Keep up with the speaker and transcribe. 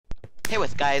Hey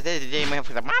what's guys, this is Damien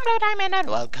for the Diamond and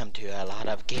welcome to a lot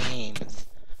of games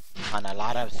on a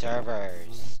lot of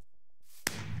servers.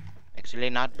 Actually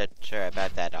not that sure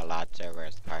about that a lot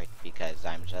servers part because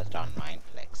I'm just on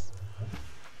Mineplex.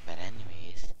 But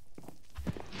anyways,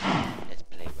 let's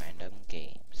play random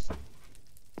games.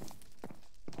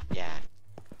 Yeah.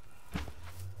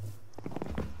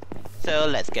 So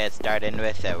let's get started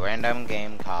with a random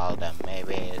game called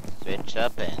maybe switch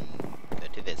up and go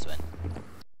to this one.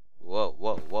 Whoa,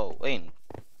 whoa, whoa, wait.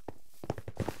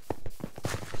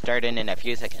 Starting in a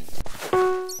few seconds.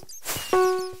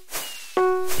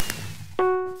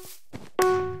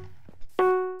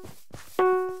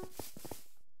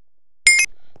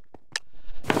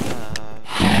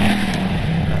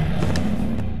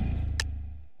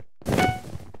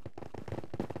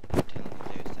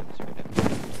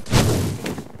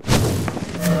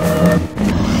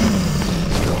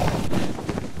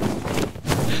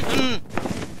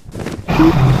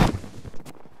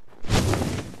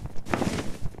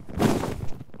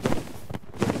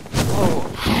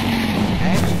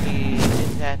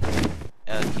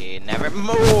 Okay, never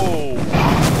move!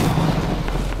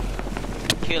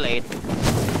 Too late.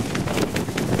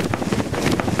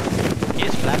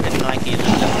 He's flapping like he's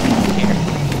here.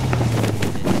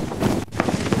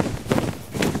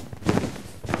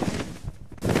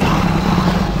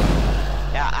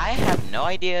 Yeah, I have no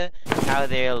idea how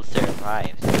they'll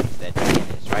survive since that dragon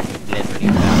is right literally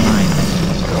behind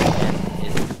them and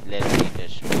is literally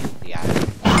destroying the island.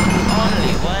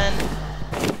 Only one.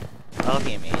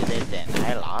 Okay, made it then.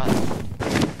 I lost.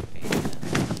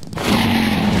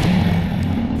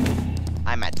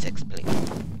 I'm at 6th place.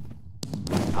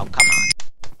 Oh, come on.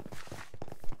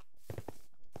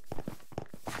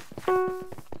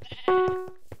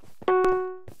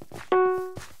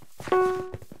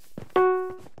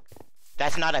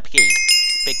 That's not a piggy.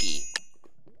 Picky.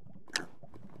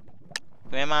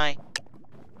 Who am I?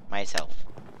 Myself.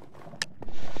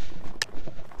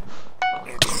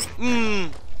 No,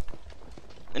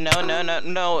 no, no,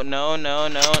 no, no, no, no,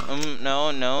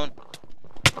 no, no.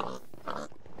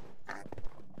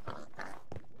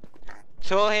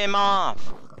 Throw him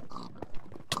off.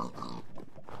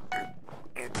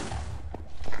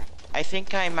 I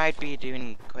think I might be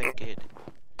doing quite good.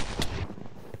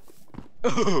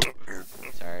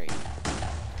 Sorry.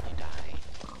 You died.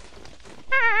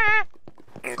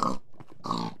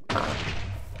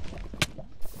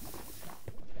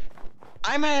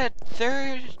 I'm at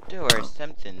 3rd or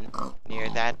something near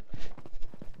that.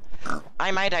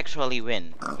 I might actually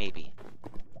win, maybe.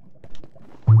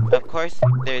 Of course,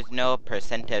 there's no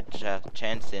percentage of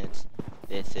chances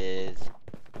this is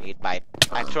made by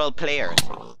actual players.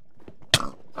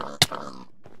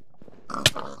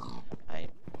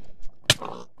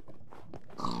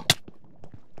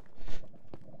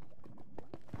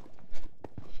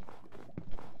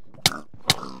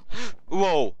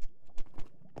 Whoa!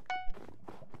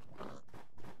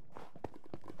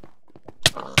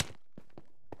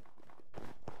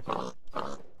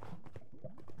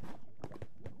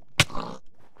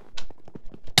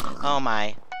 Oh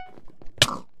my.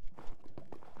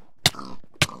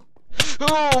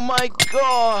 Oh my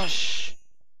gosh!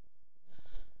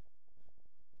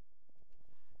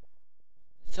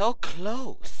 So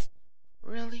close.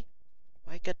 Really?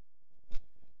 I could...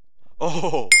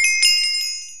 Oh!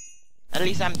 At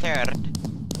least I'm 3rd.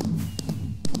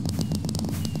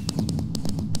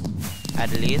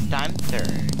 At least I'm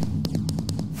 3rd.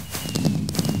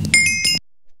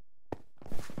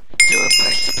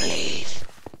 Super spleef.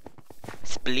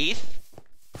 Spleef?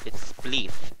 It's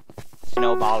spleef.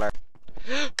 Snowballer.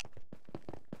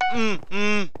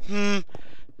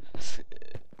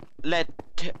 Let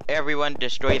everyone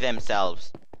destroy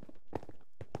themselves.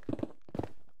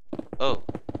 Oh.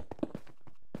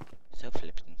 So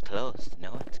flipping close.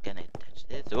 No one's gonna touch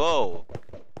this. Whoa.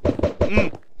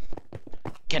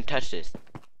 Can't touch this.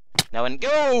 Now and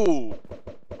go!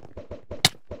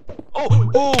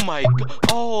 Oh! Oh my god!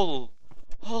 Oh!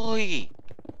 Holy!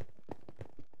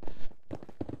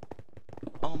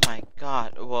 Oh my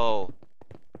god, whoa.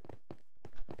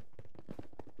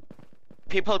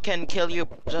 People can kill you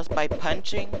just by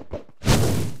punching?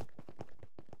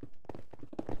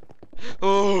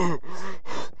 Oh!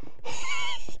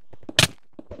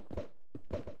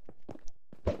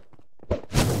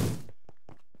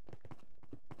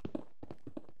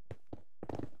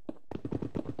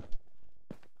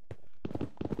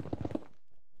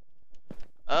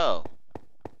 Oh.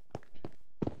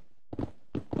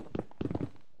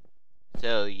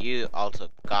 So you also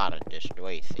gotta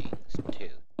destroy things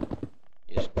too.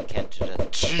 You can't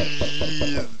just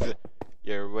cheese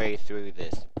your way through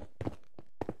this.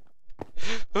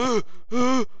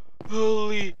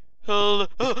 Holy hell.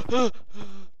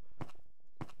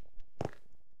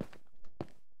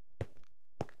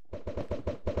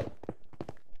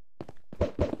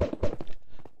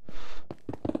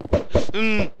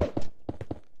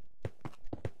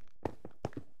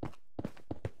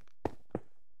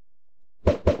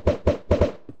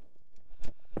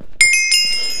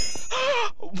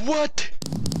 What?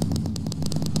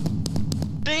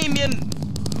 Damien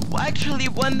actually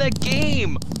won the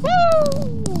game!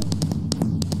 Woo!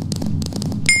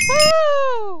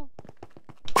 Woo!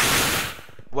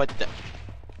 What the?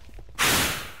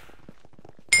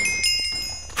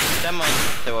 Someone's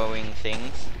throwing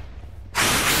things.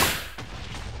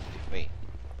 Wait.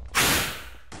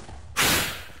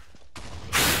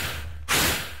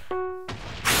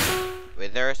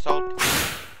 Wither assault?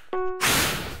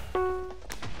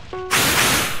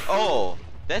 Oh,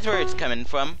 that's where it's coming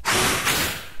from.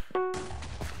 I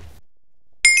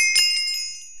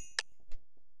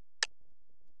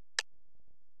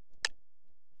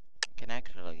can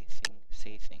actually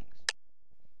see things.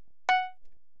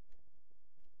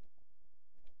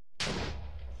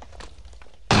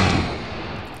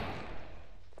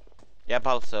 Yep,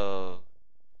 also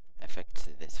affects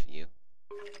this view.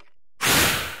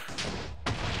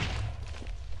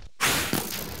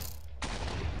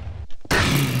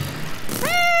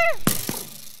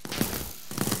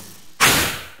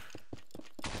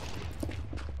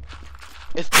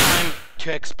 It's time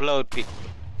to explode, people.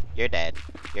 You're dead.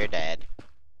 You're dead.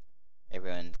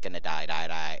 Everyone's gonna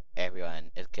die.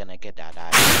 Everyone is gonna get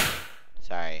die.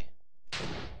 Sorry.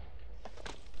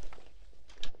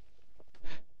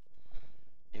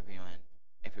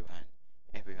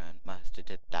 Everyone must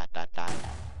die.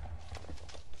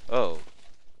 Oh.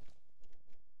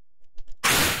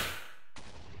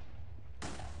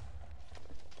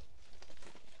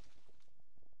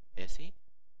 Is he?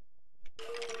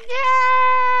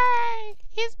 Yay!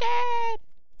 He's dead!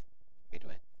 Wait,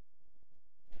 what?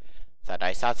 Thought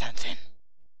I saw something.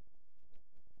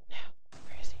 No,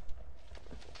 where is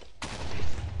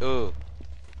he? Ooh.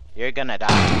 You're gonna die.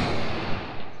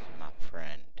 Yes, my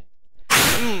friend.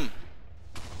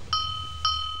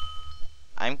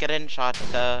 I'm getting shot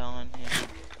on him.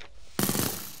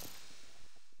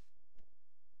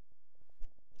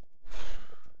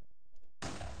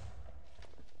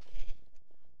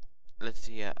 Let's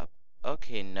see,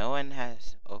 okay, no one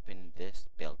has opened this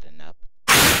building up.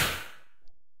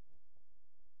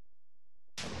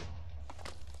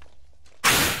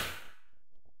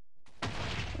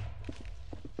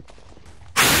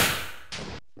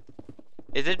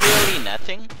 Is it really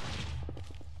nothing?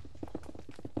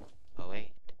 Oh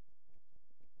wait.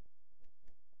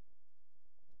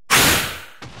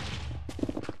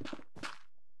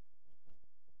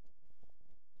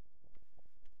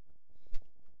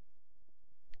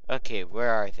 Okay,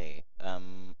 where are they?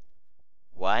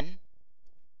 One?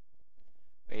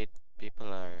 Wait,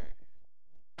 people are...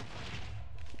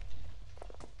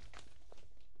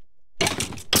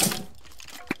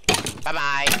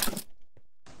 Bye-bye!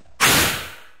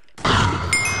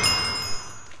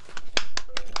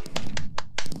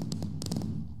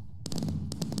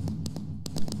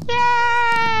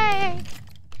 Yay!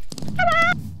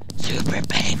 Super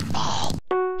paintball!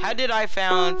 How did I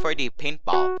found for the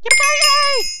paintball? Yippee!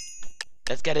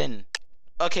 Let's get in.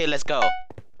 Okay, let's go.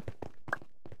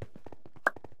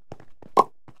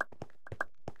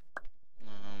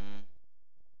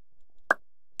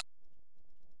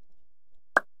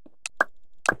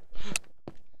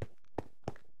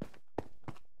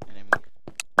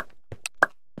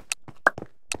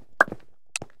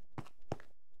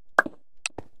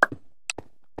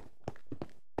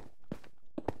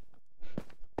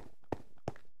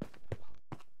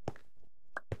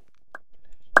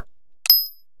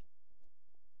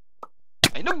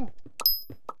 I know.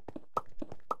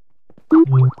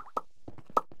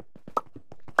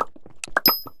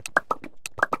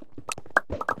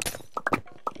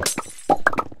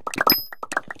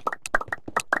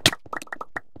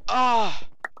 Ah!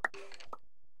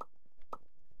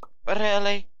 But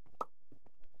really?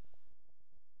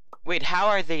 Wait, how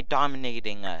are they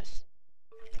dominating us?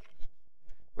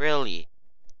 Really?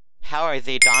 How are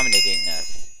they dominating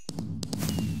us?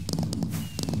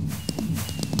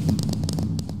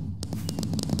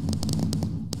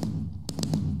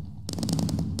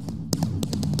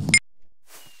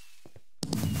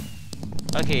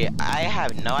 Okay, I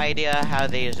have no idea how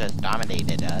they just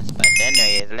dominated us, but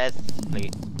anyways, let's play.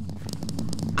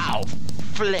 Ow!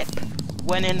 Flip!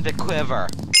 Went in the quiver.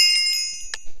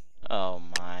 Oh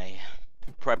my.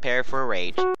 Prepare for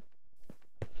rage.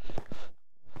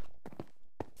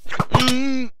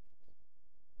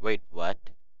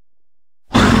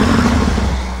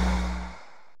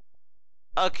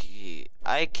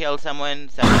 I kill someone,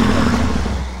 someone kills someone.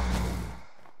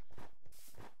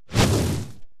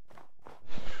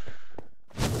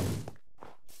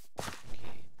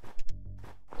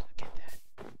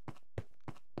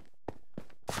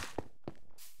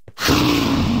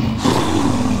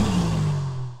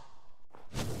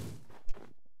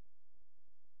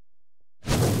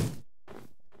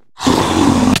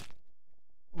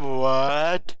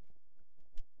 What?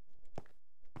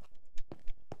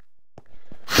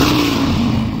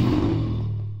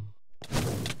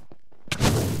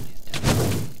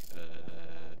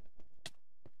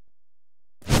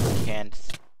 Can't.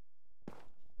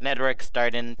 Network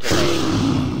starting to lag.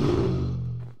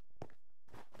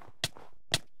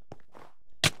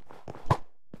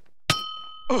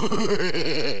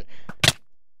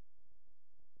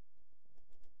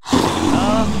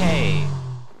 Okay.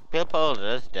 People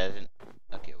just doesn't.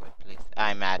 Okay, what place?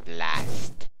 I'm at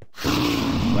last.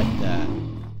 What the?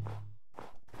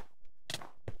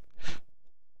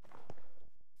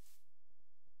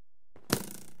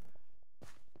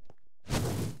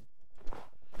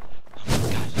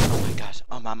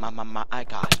 Oh my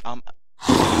gosh, oh my gosh,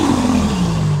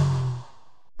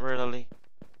 really?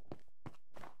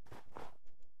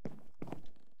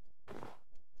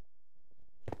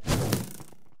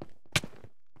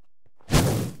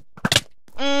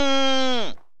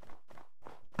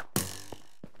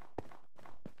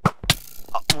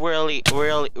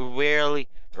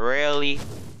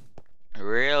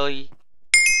 Really?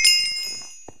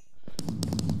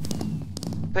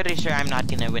 Pretty sure I'm not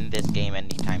gonna win this game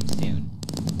anytime soon.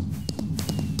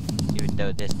 Even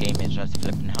though this game is just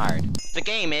flipping hard. The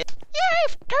game is...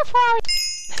 Yay! Go for it!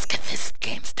 Let's get this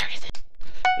game started.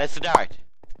 Let's start.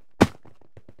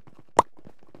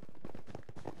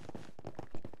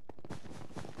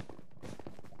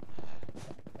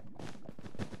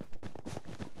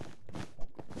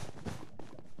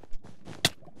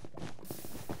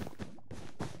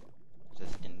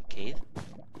 Just in case.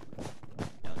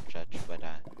 Don't judge what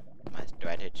my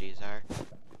strategies are.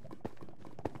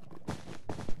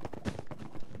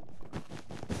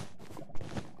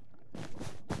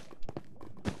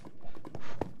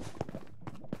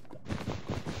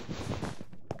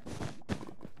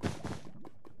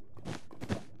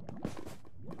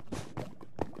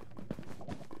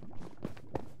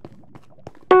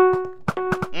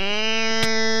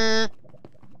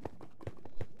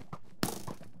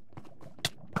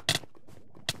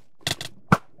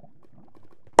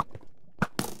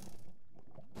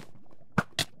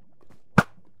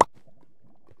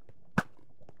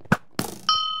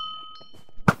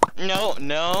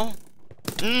 No.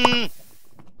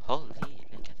 Holy,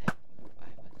 look at that move. I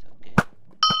was so good.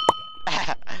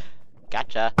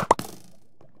 Gotcha.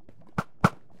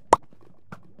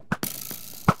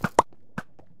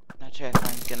 Not sure if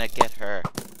I'm gonna get her.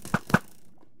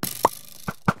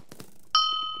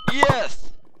 Yes!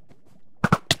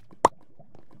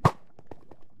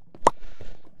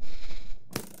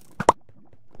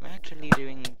 I'm actually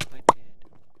doing quite good.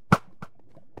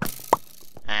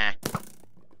 Ah.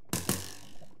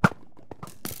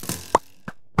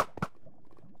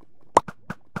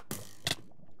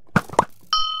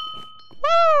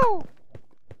 Woo!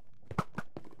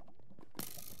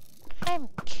 I'm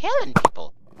killing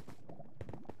people.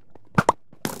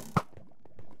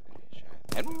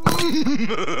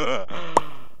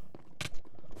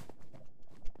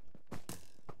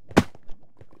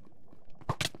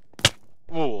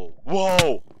 Whoa!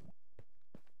 Whoa!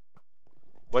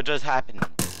 What just happened?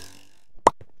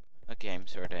 Okay, I'm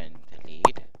sorta in the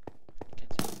lead.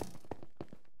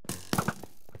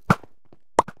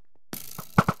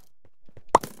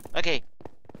 Okay.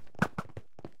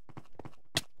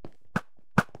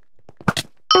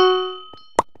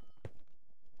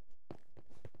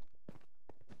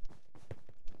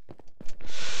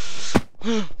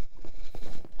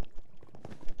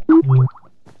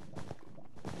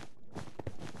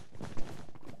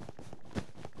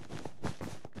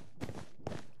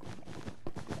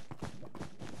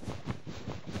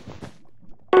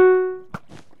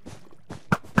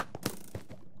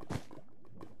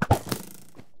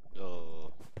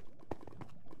 Oh.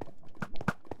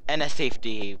 And a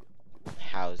safety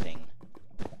housing.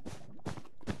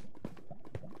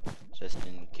 Just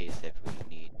in case if we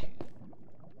need to.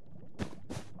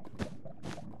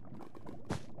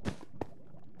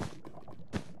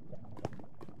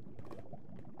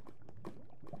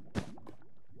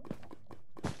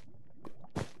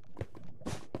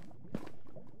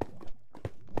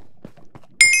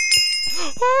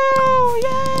 Oh,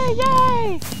 yay,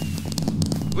 yay!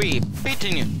 We've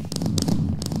beaten you.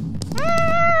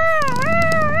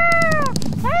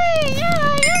 Hey,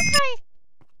 yeah, okay.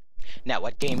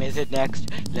 what game is it next?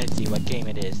 Let's see what game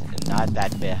it is. Not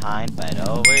that behind, but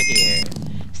over here.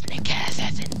 Snake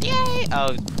Assassin. Yay!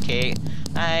 Okay.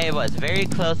 I was very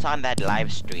close on that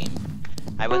live stream.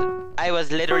 I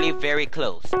was literally very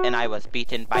close, and I was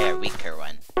beaten by a weaker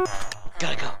one.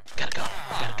 Gotta go, gotta go,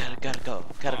 gotta go,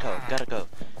 gotta go, gotta go.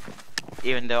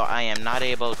 Even though I am not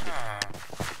able to.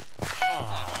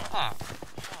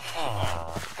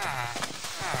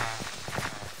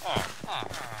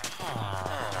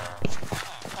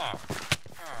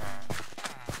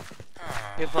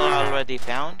 People already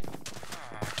found?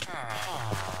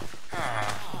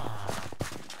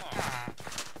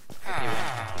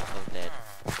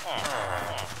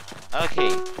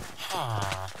 Okay.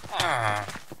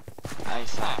 I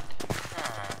saw it.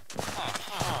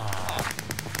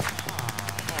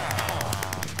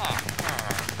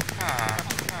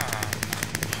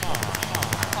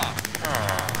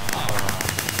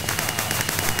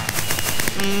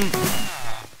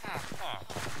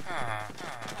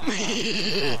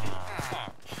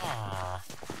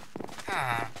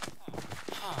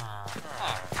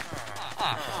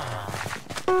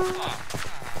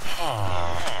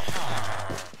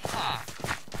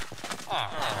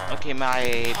 Okay,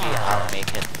 maybe I'll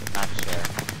make it. Not sure.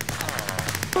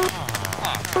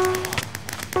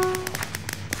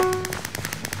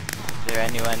 Is there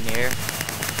anyone near?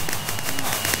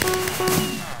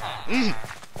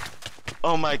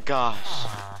 Oh my gosh.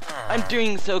 I'm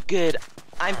doing so good.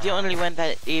 I'm the only one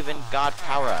that even got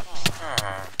power-ups.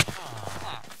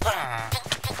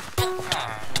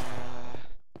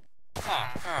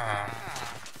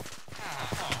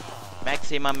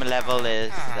 Maximum level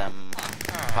is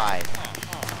 5.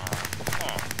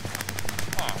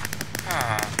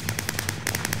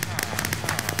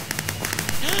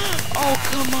 Oh,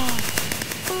 come on!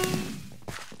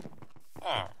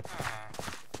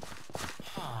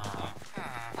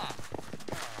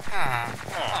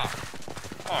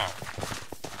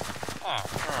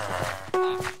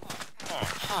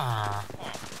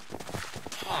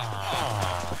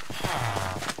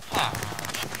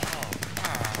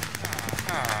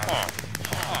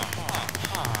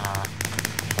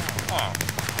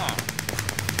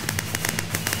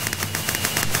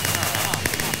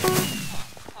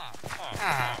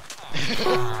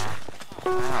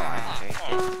 Wow, I'm very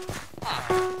good.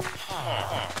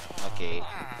 Okay,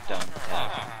 don't.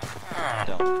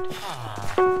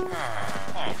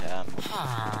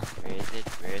 Where is it?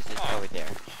 Where is it? Over there.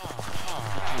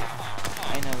 Okay,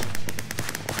 I know it.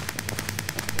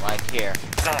 Like here.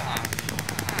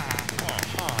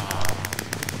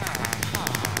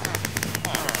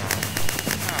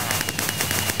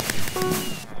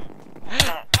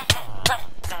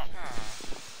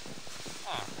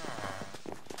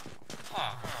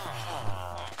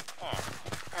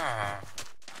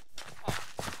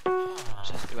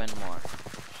 Just one more.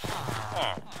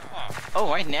 Oh,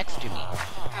 right next to me.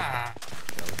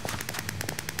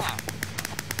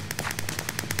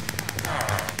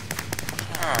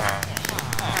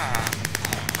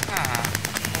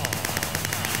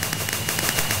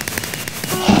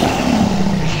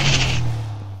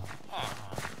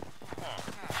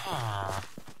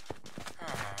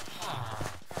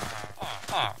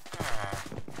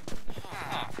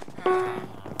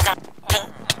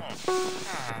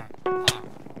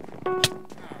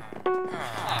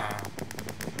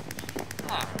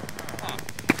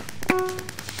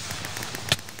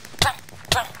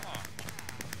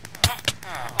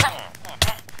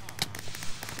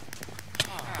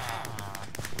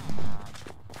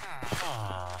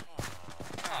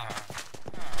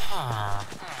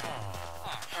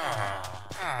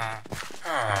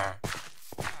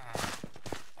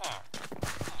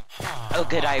 Oh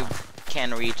good, I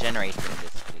can regenerate in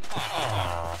this, please.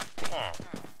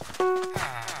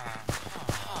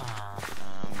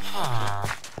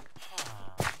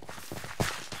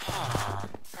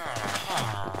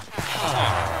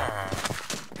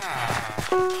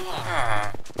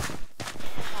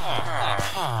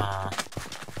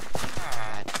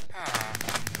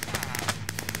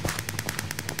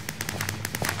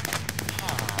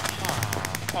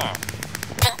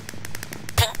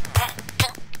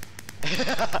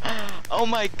 Oh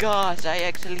my gosh, I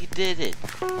actually did it.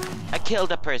 I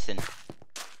killed a person.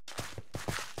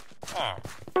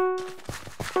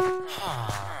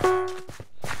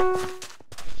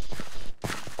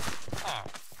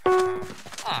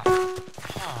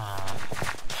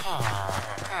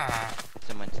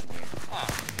 Someone's in here.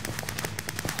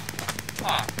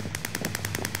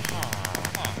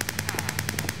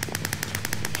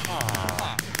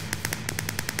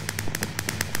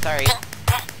 Sorry.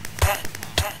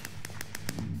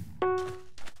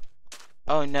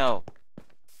 Oh no.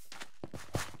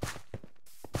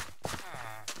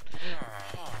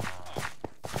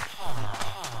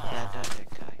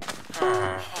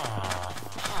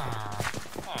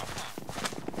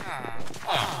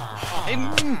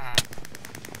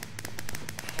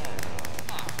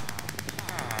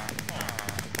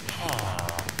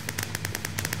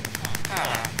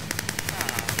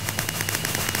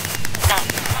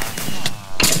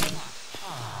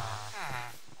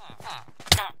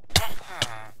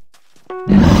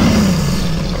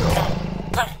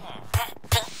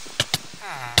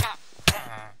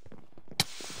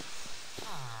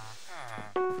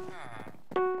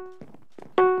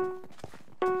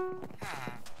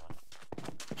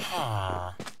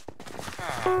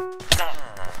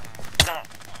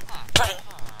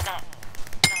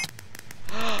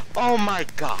 Oh my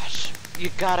gosh, you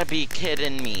gotta be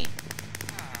kidding me.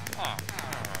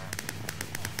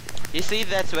 You see,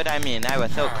 that's what I mean. I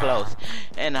was so close.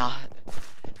 And oh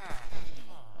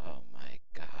my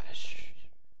gosh.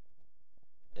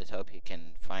 Let's hope you can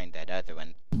find that other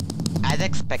one. As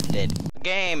expected.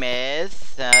 Game is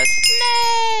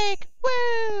Snake!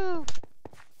 Woo!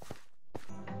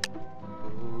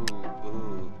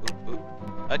 Ooh.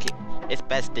 Okay, it's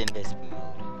best in this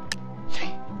mode. 3,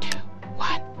 2,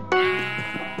 1.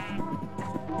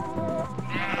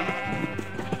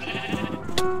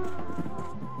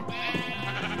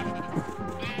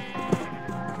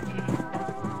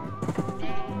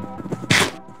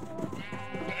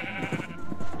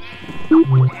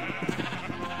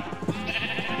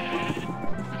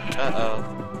 Uh-oh.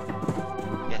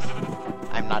 Yes,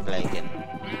 I'm not lagging.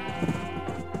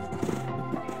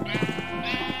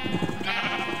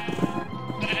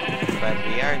 But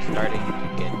we are starting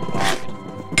to get clogged.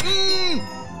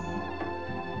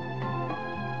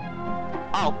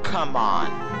 Oh, come on.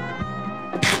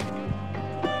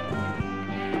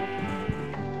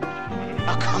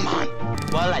 Oh, come on.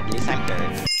 Well, at least I'm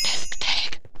third.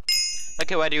 Tag.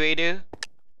 Okay, what do we do?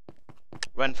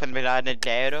 Run from the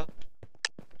ladder.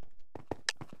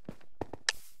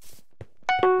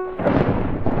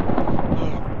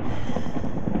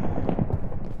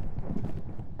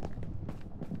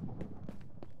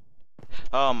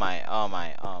 Oh my, oh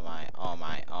my, oh my, oh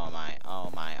my, oh my, oh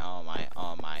my, oh my,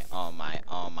 oh my, oh my,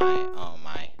 oh my, oh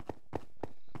my.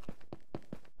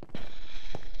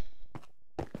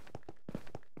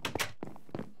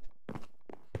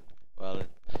 Well,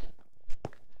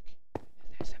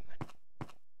 there's someone.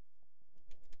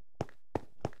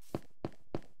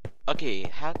 Okay,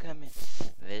 how come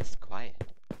it's this quiet?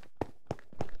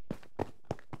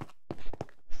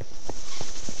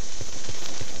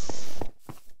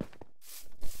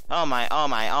 Oh my, oh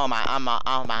my, oh my, oh my,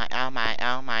 oh my, oh my,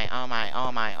 oh my, oh my,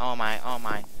 oh my, oh my, oh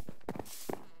my.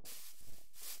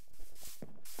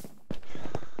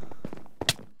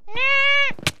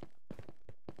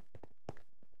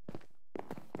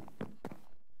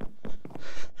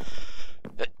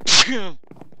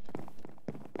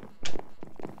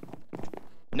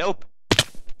 Nope.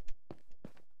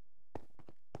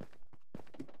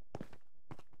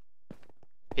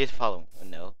 He's following.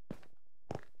 No.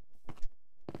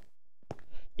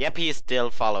 Yep, he's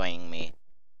still following me.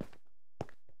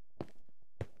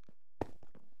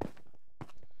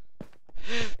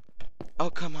 Oh,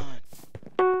 come on.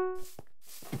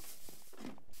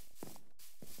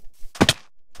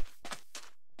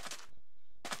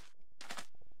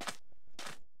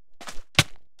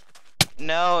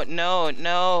 No, no,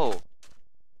 no.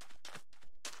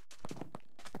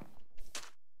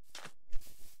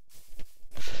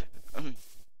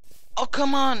 Oh,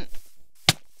 come on.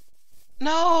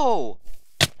 No.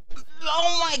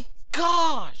 Oh my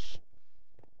gosh.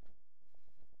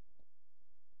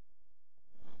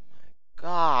 Oh my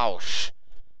gosh.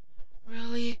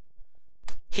 Really?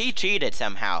 He cheated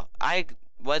somehow. I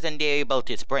wasn't able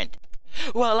to sprint.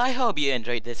 Well, I hope you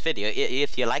enjoyed this video.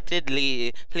 If you liked it,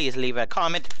 please leave a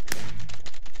comment.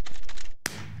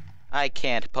 I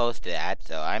can't post that,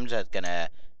 so I'm just gonna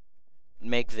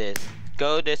make this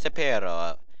go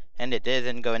disappear, and it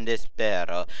isn't going to disappear.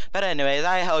 But anyways,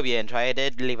 I hope you enjoyed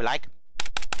it. Leave a like,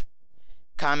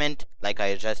 comment like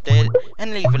I just did,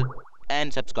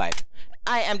 and subscribe.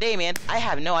 I am Damien. I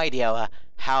have no idea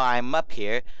how I'm up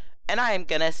here, and I'm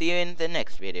gonna see you in the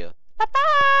next video. Bye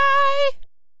bye.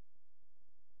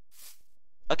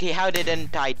 Okay, how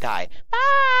didn't I die?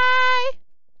 Bye.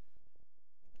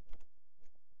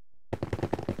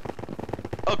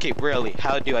 Okay, really,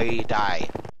 how do I die?